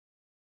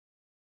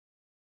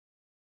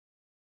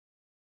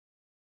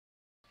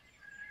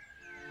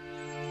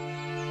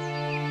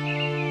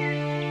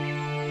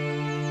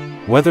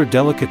Whether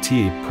delicate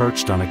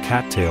perched on a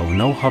cattail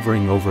or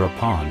hovering over a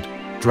pond,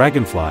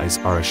 dragonflies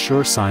are a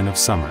sure sign of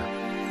summer.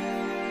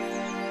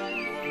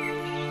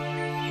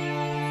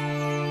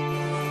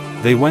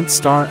 They went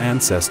star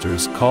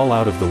ancestors call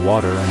out of the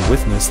water and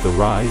witness the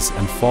rise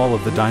and fall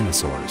of the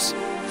dinosaurs.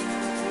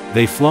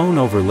 They've flown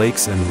over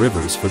lakes and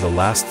rivers for the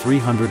last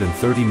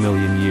 330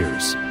 million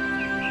years.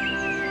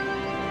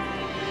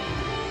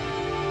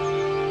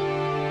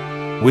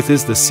 With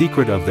is the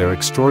secret of their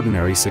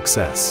extraordinary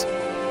success.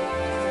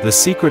 The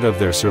secret of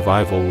their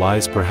survival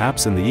lies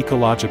perhaps in the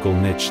ecological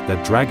niche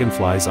that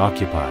dragonflies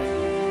occupy.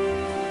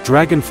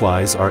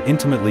 Dragonflies are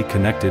intimately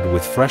connected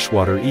with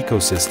freshwater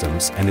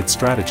ecosystems and its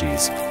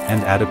strategies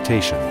and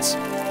adaptations.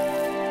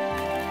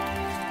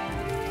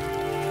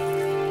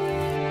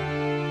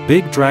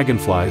 Big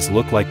dragonflies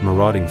look like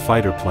marauding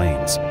fighter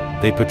planes.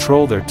 They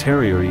patrol their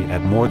territory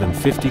at more than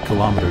 50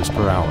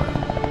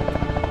 km/h.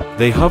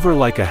 They hover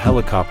like a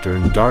helicopter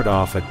and dart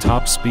off at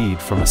top speed.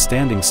 From a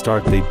standing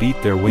start, they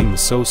beat their wings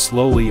so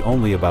slowly,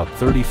 only about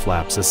 30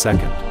 flaps a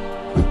second.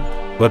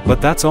 But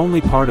that's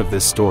only part of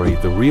this story.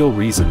 The real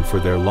reason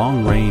for their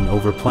long reign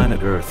over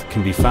planet Earth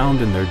can be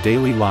found in their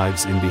daily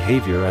lives, in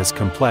behavior as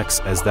complex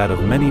as that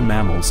of many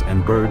mammals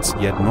and birds,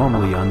 yet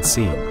normally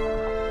unseen.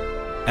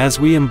 As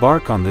we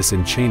embark on this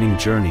enchaining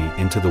journey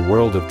into the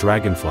world of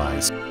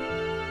dragonflies,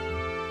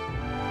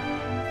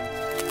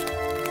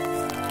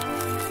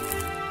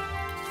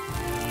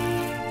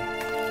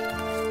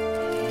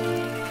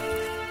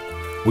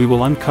 we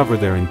will uncover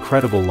their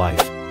incredible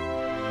life,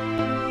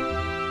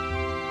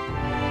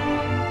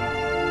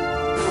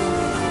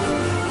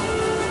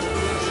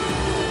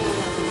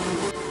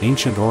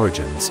 ancient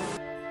origins,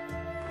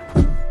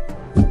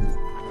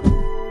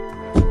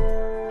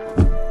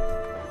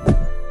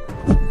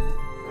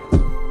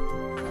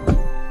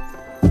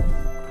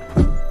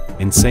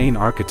 insane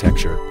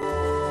architecture,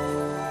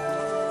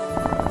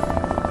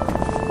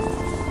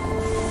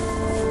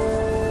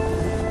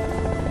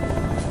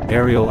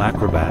 aerial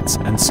acrobats,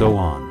 and so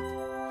on.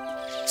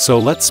 So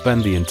let's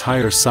spend the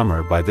entire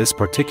summer by this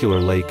particular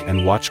lake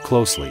and watch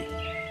closely.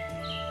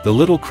 The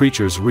little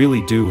creatures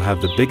really do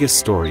have the biggest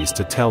stories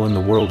to tell in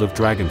the world of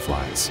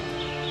dragonflies.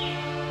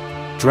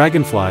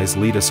 Dragonflies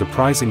lead a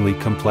surprisingly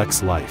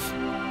complex life.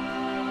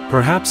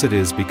 Perhaps it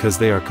is because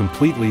they are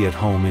completely at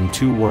home in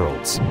two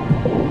worlds.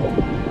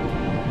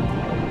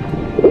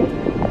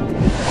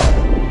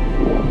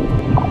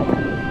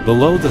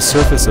 Below the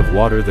surface of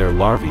water, their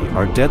larvae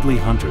are deadly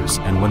hunters,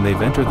 and when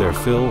they've entered their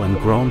fill and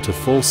grown to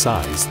full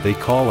size, they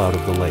call out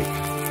of the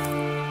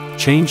lake,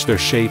 change their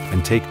shape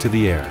and take to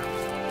the air.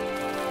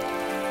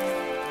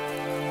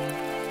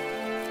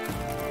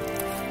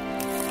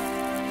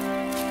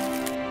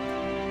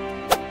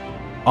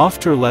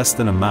 After less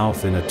than a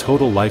mouth in a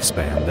total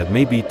lifespan that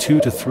may be 2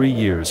 to 3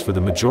 years for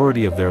the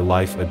majority of their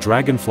life, a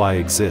dragonfly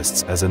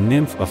exists as a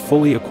nymph, a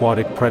fully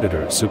aquatic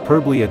predator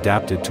superbly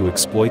adapted to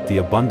exploit the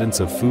abundance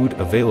of food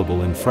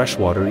available in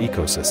freshwater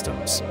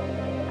ecosystems.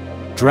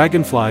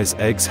 Dragonflies'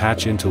 eggs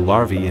hatch into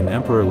larvae, and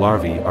emperor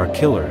larvae are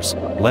killers,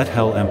 let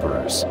hell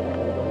emperors.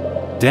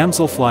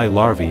 Damselfly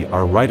larvae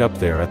are right up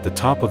there at the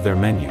top of their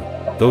menu.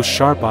 Those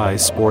sharp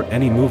eyes sport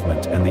any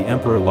movement, and the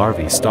emperor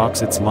larvae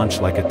stalks its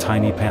lunch like a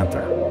tiny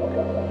panther.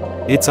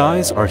 Its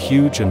eyes are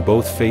huge and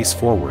both face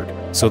forward,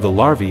 so the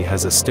larvae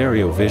has a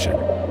stereo vision.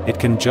 It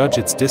can judge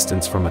its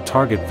distance from a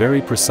target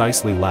very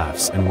precisely,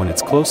 laughs, and when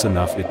it's close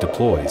enough it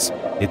deploys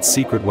its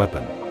secret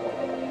weapon.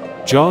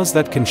 Jaws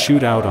that can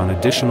shoot out on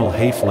additional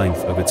half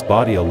length of its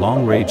body, a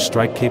long-range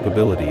strike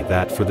capability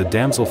that for the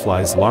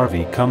damselfly's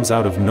larvae comes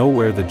out of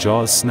nowhere. The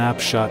jaws snap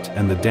shut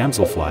and the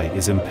damselfly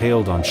is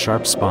impaled on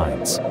sharp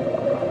spines,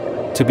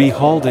 to be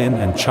hauled in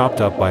and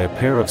chopped up by a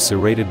pair of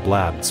serrated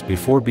blabs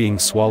before being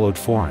swallowed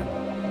foreign.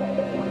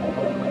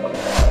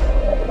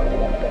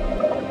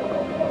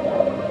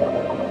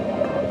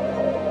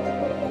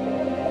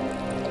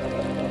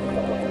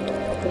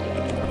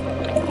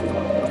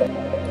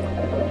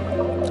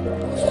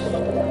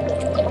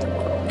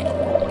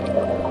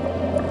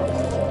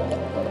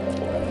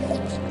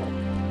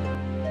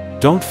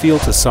 Don't feel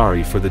too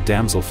sorry for the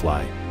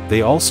damselfly.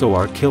 They also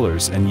are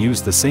killers and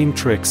use the same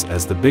tricks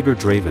as the bigger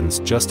dravens,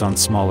 just on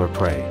smaller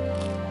prey.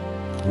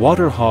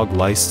 Water hog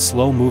lice,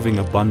 slow-moving,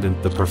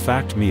 abundant, the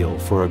perfect meal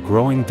for a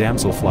growing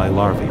damselfly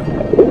larvae.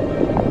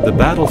 The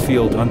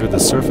battlefield under the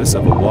surface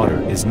of the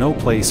water is no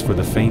place for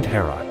the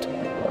faint-hearted.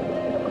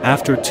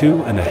 After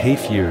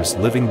 2.5 years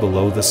living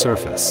below the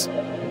surface,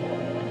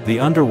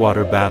 the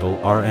underwater battle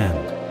are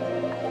end.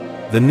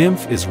 The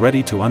nymph is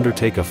ready to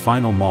undertake a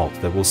final molt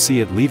that will see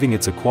it leaving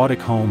its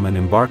aquatic home and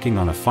embarking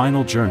on a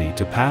final journey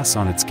to pass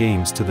on its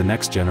games to the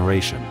next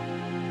generation.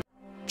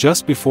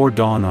 Just before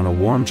dawn on a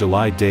warm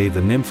July day, the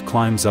nymph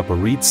climbs up a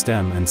reed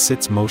stem and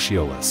sits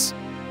motionless.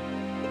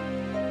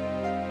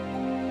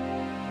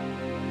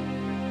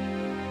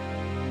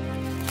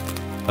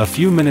 A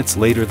few minutes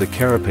later, the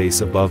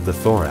carapace above the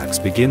thorax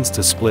begins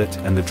to split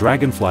and the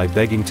dragonfly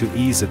begging to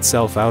ease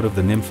itself out of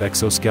the nymph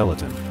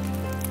exoskeleton.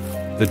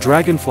 The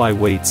dragonfly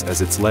waits as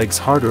its legs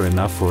harder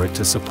enough for it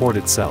to support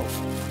itself.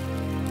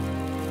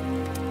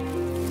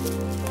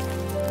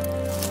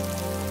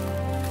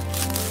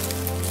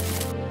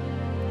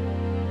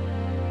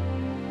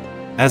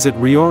 As it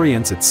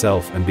reorients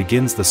itself and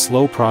begins the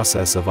slow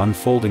process of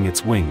unfolding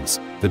its wings,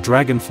 the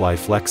dragonfly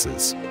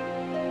flexes,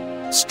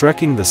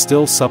 stretching the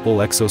still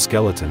supple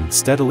exoskeleton,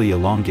 steadily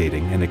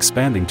elongating and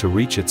expanding to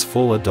reach its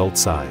full adult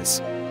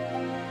size.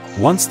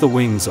 Once the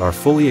wings are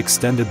fully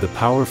extended, the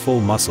powerful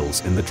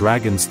muscles in the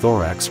dragon's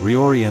thorax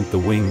reorient the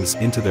wings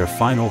into their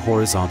final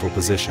horizontal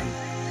position.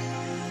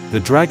 The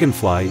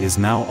dragonfly is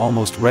now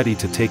almost ready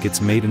to take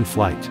its maiden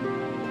flight.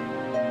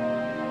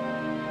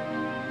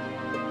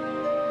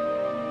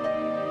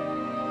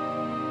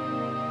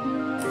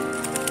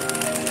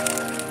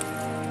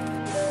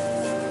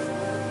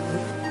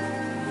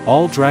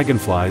 All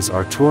dragonflies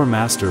are tour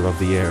master of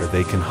the air.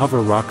 They can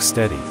hover rock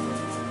steady,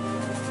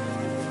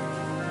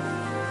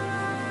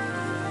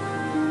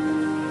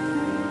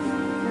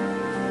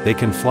 they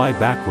can fly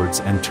backwards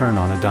and turn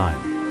on a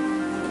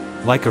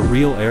dime, like a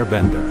real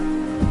airbender.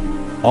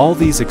 All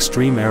these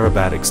extreme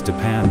aerobatics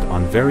depend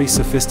on very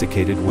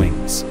sophisticated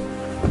wings.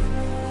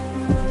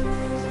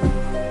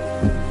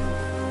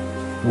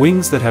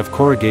 Wings that have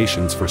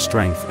corrugations for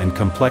strength and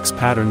complex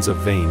patterns of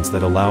veins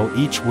that allow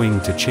each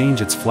wing to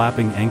change its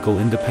flapping ankle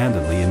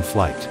independently in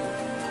flight.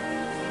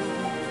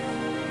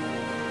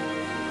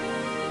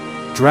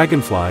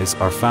 Dragonflies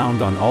are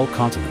found on all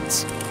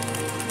continents,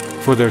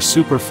 for their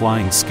super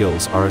flying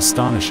skills are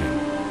astonishing.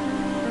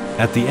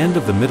 At the end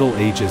of the Middle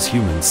Ages,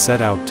 humans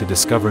set out to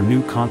discover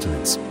new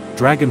continents.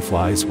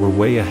 Dragonflies were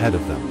way ahead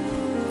of them.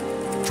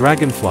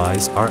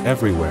 Dragonflies are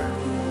everywhere.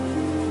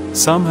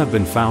 Some have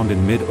been found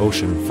in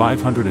mid-ocean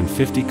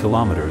 550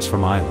 kilometers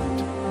from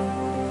island.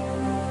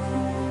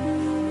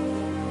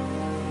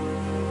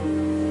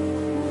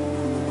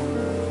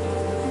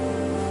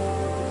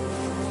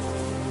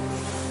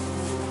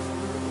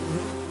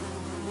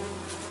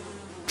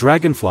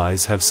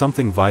 Dragonflies have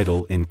something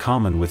vital in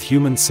common with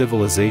human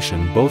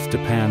civilization. Both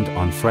depend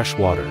on fresh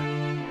water.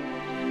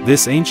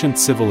 This ancient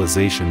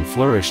civilization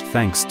flourished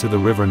thanks to the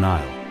river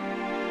Nile.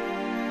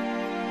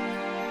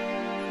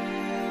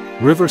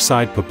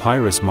 Riverside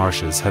papyrus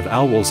marshes have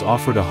owls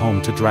offered a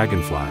home to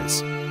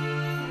dragonflies.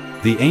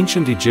 The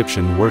ancient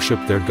Egyptian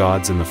worshipped their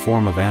gods in the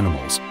form of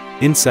animals.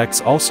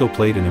 Insects also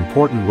played an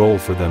important role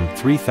for them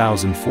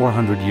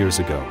 3,400 years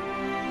ago.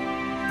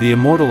 They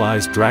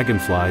immortalized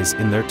dragonflies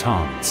in their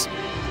tombs.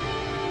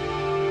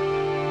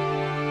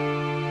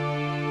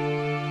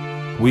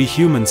 We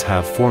humans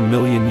have 4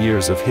 million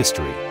years of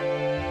history.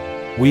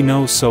 We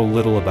know so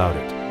little about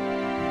it.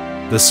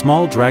 The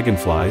small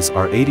dragonflies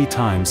are 80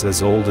 times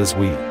as old as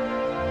we.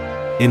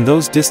 In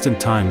those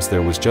distant times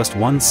there was just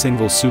one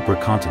single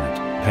supercontinent,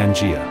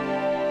 Pangaea.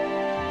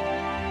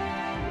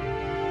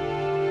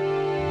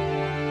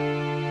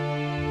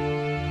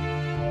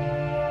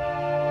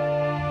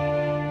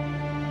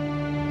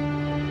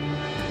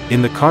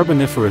 In the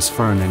Carboniferous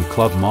fern and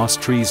club moss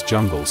trees,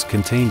 jungles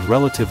contained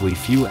relatively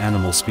few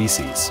animal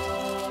species.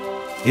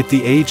 At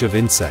the age of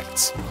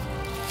insects.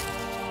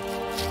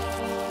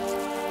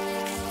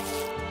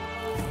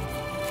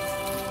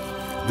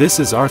 This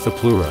is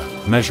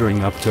Arthropleura,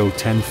 measuring up to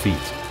 10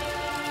 feet.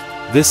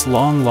 This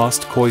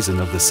long-lost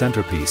cousin of the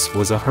centerpiece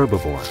was a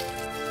herbivore.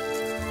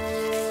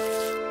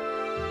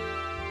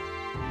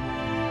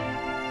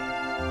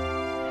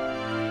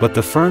 But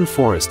the fern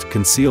forest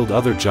concealed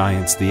other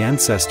giants, the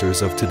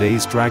ancestors of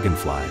today's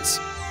dragonflies.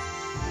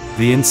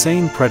 The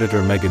insane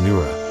predator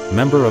Meganeura,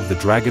 member of the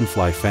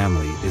dragonfly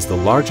family, is the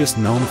largest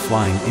known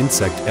flying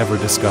insect ever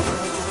discovered.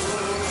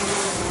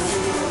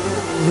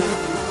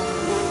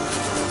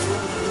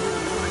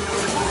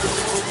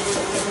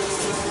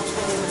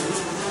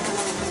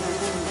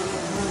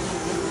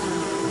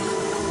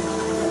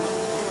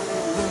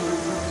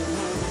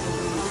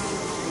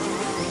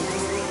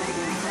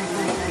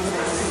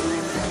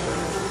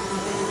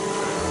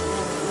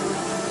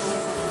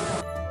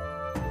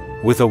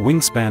 With a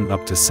wingspan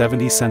up to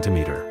 70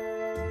 centimeters.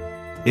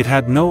 It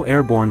had no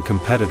airborne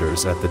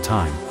competitors at the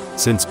time,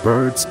 since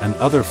birds and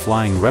other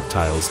flying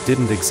reptiles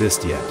didn't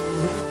exist yet.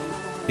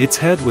 Its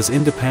head was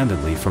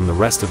independently from the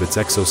rest of its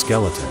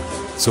exoskeleton,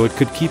 so it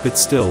could keep it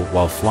still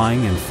while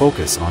flying and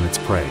focus on its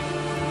prey.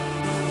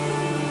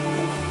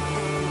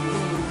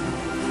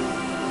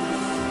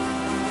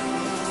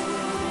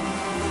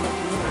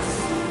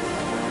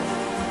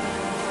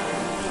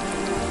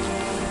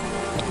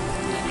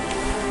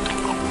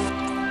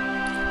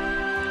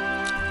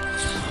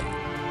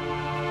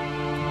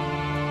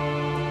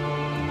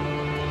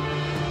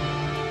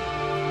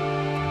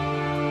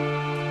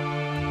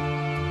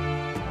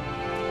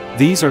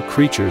 These are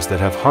creatures that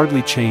have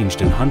hardly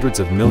changed in hundreds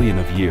of millions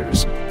of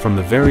years. From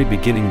the very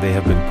beginning they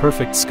have been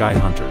perfect sky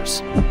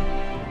hunters.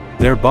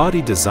 Their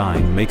body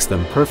design makes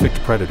them perfect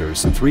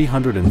predators.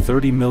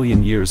 330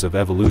 million years of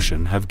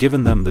evolution have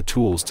given them the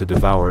tools to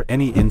devour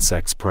any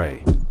insect's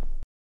prey.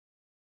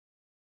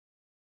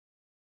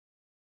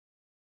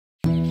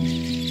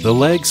 The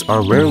legs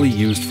are rarely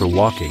used for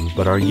walking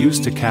but are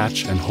used to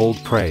catch and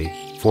hold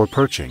prey, for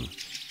perching,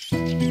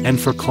 and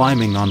for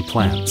climbing on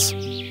plants.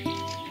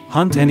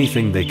 Hunt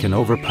anything they can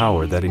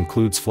overpower. That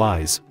includes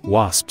flies,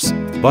 wasps,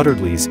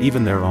 butterflies,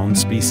 even their own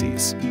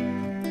species.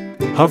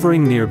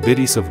 Hovering near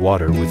bodies of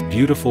water with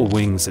beautiful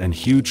wings and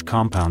huge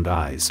compound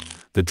eyes,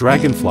 the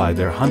dragonfly,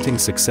 their hunting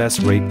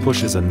success rate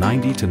pushes a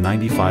 90 to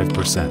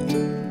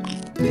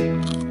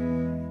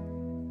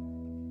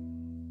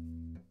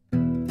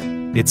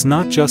 95%. It's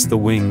not just the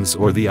wings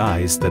or the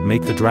eyes that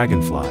make the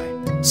dragonfly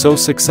so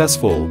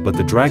successful, but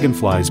the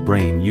dragonfly's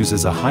brain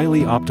uses a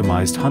highly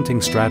optimized hunting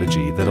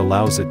strategy that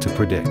allows it to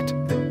predict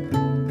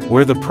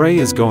where the prey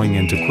is going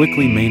and to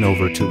quickly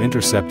maneuver to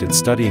intercept it.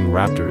 Studying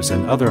raptors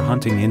and other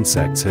hunting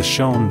insects has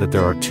shown that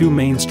there are two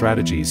main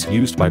strategies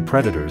used by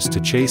predators to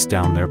chase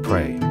down their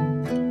prey: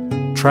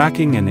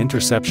 tracking and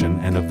interception.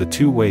 And of the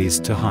two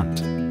ways to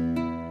hunt,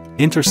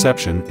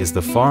 interception is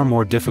the far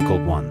more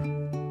difficult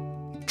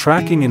one.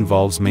 Tracking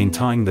involves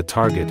maintaining the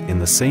target in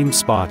the same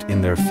spot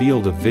in their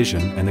field of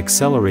vision and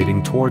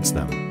accelerating towards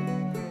them.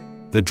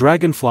 The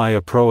dragonfly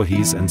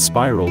approaches and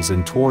spirals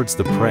in towards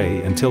the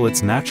prey until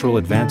its natural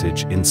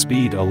advantage in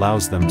speed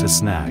allows them to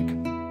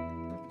snag.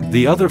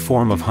 The other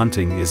form of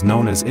hunting is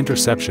known as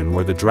interception,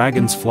 where the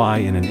dragons fly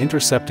in an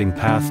intercepting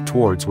path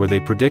towards where they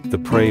predict the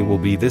prey will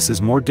be. This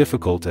is more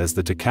difficult as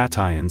the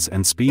tachyons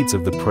and speeds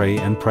of the prey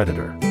and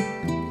predator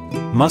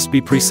must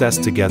be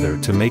precessed together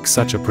to make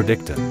such a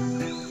prediction.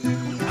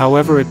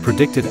 However, it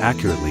predicted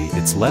accurately,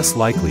 it's less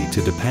likely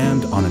to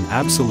depend on an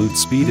absolute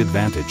speed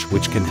advantage,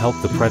 which can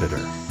help the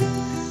predator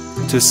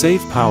to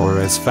save power,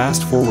 as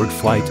fast-forward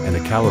flight and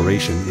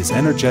acceleration is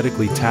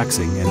energetically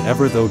taxing, and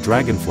ever though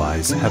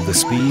dragonflies have the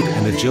speed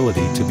and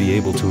agility to be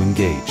able to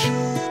engage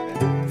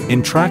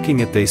in tracking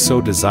it they so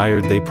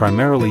desired, they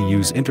primarily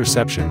use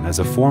interception as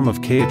a form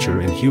of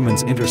capture. In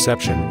humans,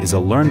 interception is a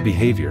learned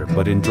behavior,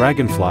 but in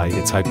dragonfly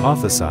it's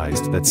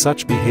hypothesized that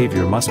such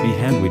behavior must be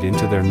handweaved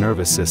into their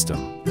nervous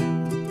system,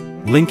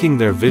 linking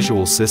their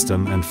visual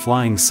system and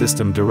flying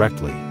system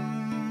directly.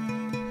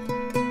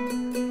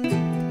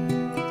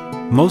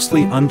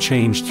 Mostly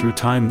unchanged through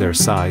time, their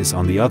size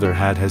on the other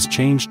hand has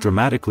changed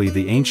dramatically.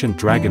 The ancient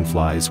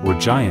dragonflies were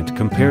giant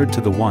compared to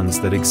the ones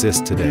that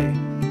exist today.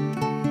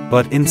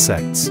 But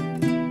insects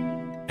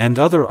and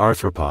other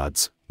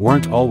arthropods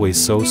weren't always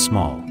so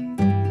small.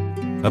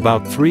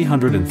 About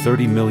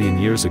 330 million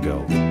years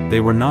ago,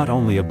 they were not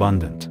only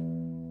abundant,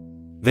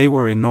 they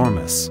were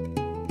enormous.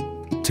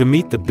 To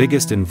meet the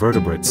biggest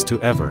invertebrates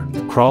to ever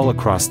crawl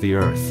across the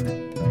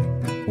earth,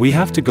 we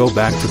have to go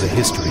back to the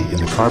history in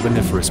the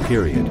Carboniferous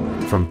period,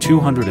 from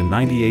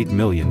 298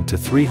 million to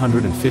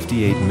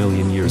 358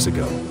 million years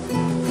ago.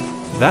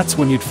 That's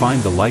when you'd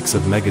find the likes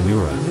of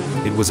Meganura.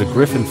 It was a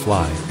griffin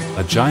fly,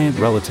 a giant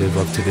relative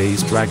of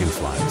today's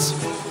dragonflies,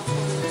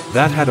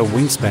 that had a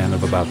wingspan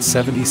of about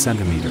 70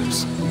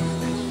 centimeters.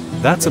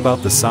 That's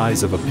about the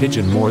size of a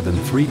pigeon, more than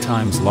 3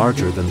 times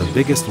larger than the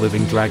biggest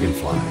living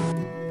dragonfly.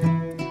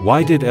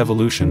 Why did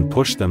evolution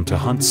push them to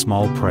hunt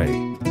small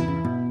prey?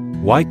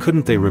 Why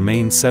couldn't they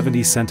remain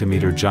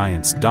 70-centimeter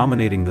giants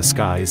dominating the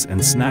skies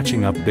and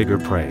snatching up bigger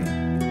prey?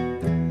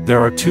 There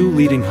are two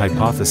leading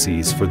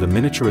hypotheses for the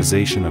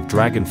miniaturization of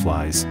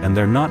dragonflies, and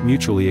they're not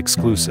mutually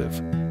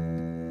exclusive.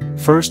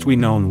 First, we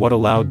know what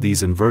allowed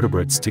these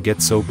invertebrates to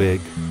get so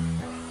big.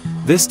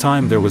 This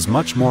time there was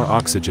much more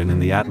oxygen in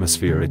the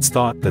atmosphere. It's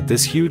thought that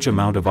this huge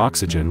amount of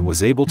oxygen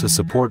was able to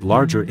support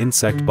larger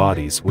insect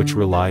bodies, which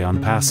rely on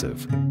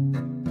passive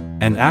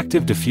and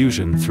active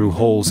diffusion through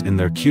holes in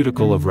their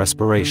cuticle of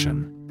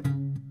respiration.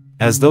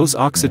 As those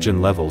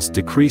oxygen levels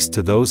decreased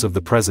to those of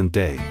the present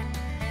day,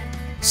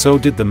 so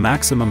did the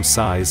maximum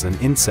size an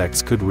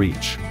insects could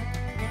reach.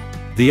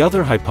 The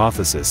other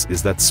hypothesis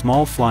is that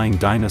small flying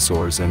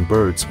dinosaurs and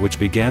birds, which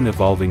began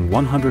evolving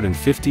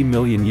 150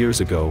 million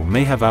years ago,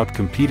 may have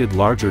outcompeted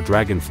larger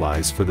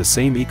dragonflies for the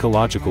same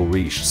ecological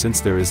reach.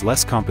 Since there is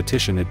less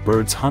competition,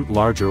 birds hunt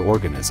larger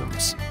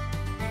organisms,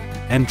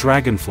 and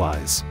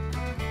dragonflies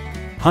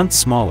hunt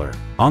smaller.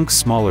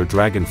 Smaller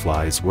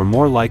dragonflies were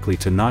more likely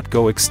to not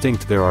go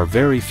extinct. There are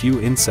very few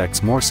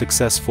insects more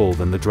successful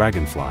than the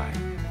dragonfly,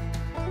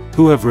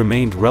 who have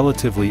remained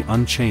relatively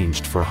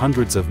unchanged for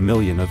hundreds of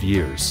millions of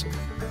years.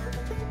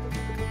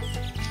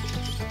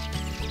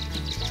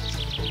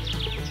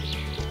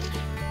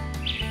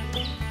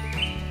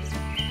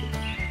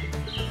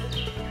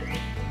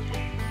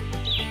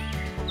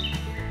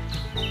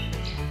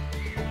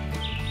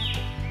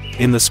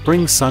 In the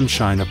spring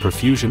sunshine, a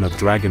profusion of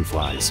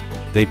dragonflies,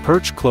 they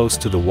perch close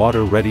to the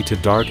water, ready to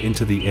dart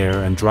into the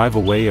air and drive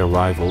away a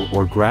rival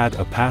or grab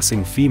a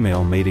passing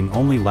female. Mating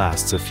only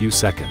lasts a few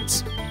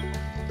seconds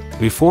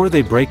before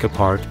they break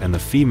apart, and the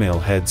female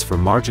heads for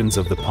margins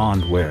of the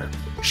pond, where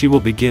she will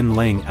begin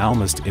laying,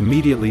 almost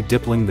immediately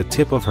dipping the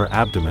tip of her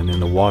abdomen in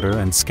the water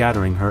and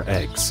scattering her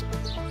eggs.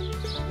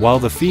 While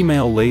the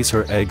female lays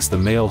her eggs, the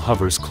male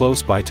hovers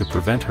close by to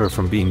prevent her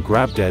from being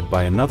grabbed dead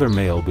by another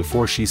male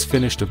before she's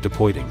finished of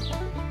depoiting.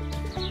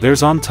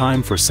 There's on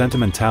time for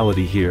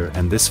sentimentality here,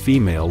 and this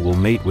female will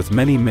mate with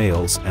many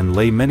males and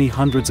lay many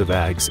hundreds of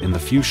eggs in the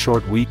few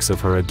short weeks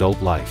of her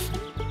adult life.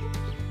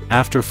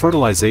 After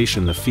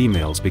fertilization, the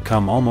females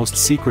become almost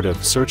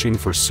secretive, searching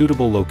for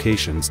suitable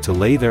locations to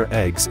lay their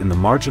eggs in the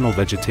marginal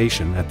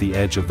vegetation at the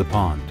edge of the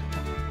pond.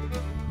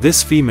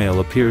 This female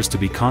appears to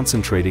be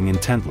concentrating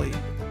intently.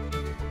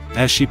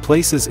 As she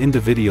places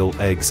individual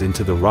eggs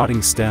into the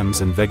rotting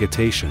stems and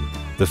vegetation,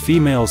 the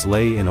females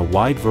lay in a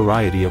wide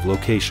variety of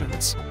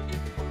locations,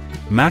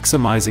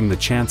 maximizing the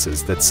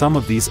chances that some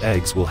of these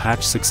eggs will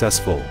hatch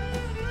successful.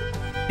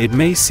 It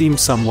may seem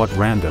somewhat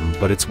random,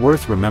 but it's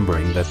worth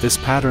remembering that this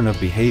pattern of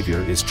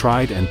behavior is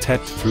tried and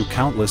tested through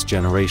countless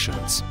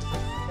generations.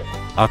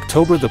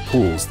 October, the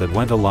pools that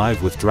went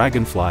alive with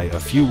Dragonfly a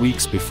few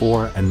weeks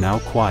before and now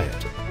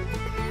quiet.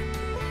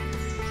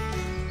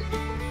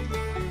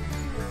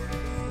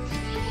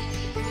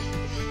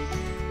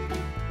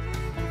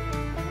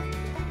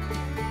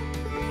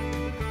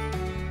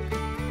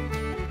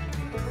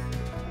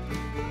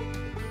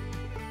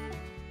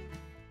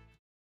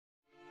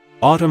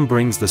 Autumn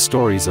brings the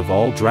stories of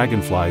all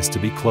dragonflies to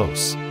be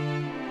close.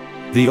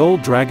 The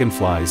old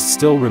dragonflies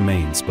still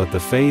remains, but the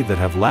fae that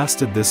have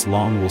lasted this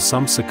long will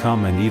some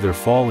succumb and either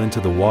fall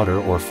into the water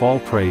or fall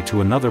prey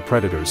to another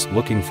predators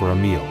looking for a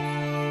meal.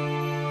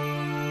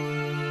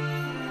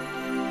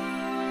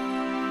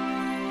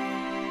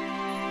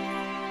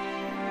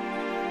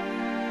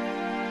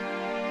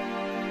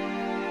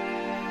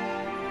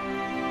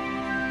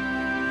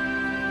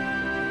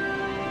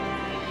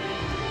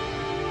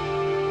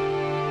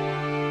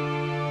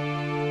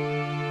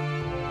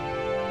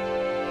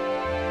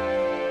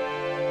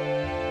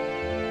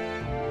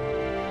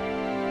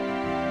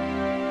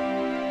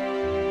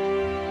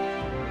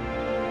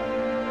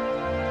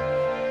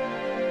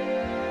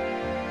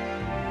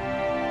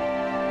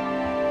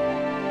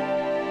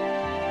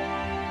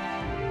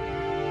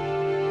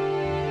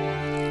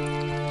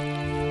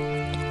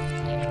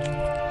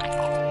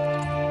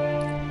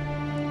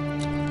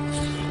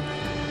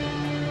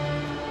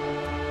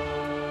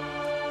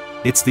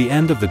 It's the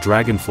end of the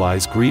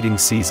dragonfly's greeting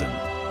season.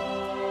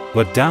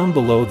 But down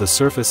below the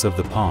surface of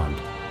the pond,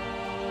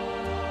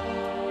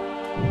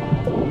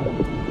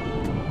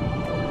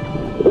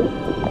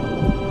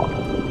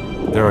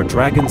 there are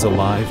dragons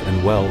alive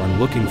and well and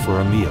looking for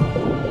a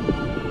meal.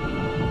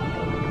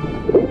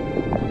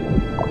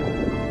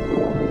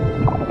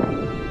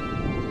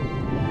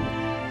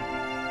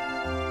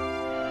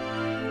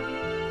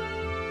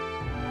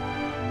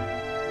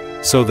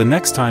 So the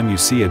next time you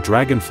see a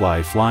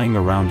dragonfly flying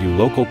around your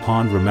local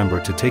pond,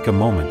 remember to take a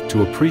moment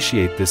to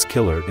appreciate this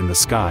killer in the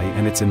sky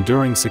and its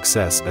enduring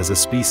success as a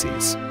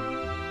species.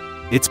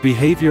 Its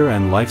behavior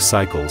and life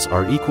cycles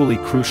are equally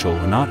crucial.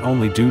 Not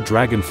only do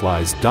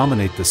dragonflies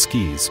dominate the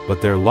skies,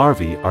 but their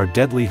larvae are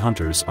deadly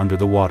hunters under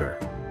the water.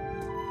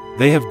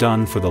 They have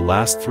done for the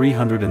last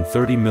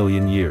 330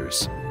 million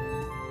years.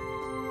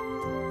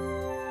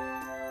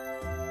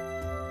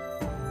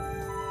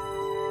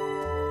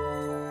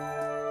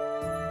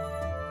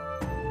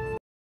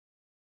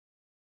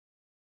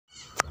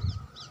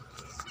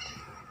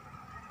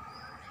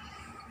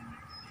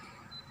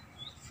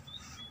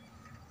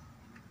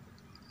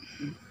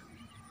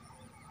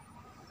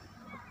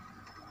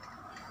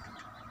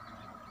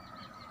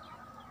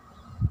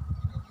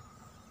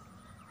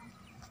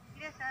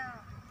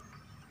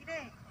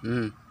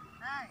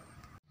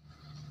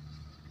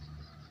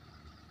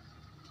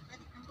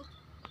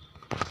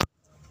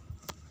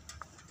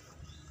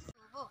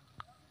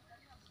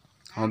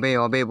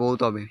 হবে বহুত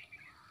হবে।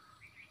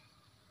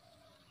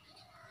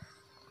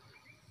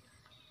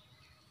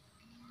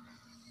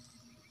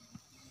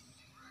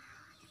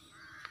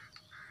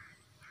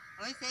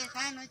 হইছে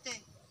sign হইছে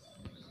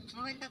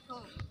মোবাইলটা তো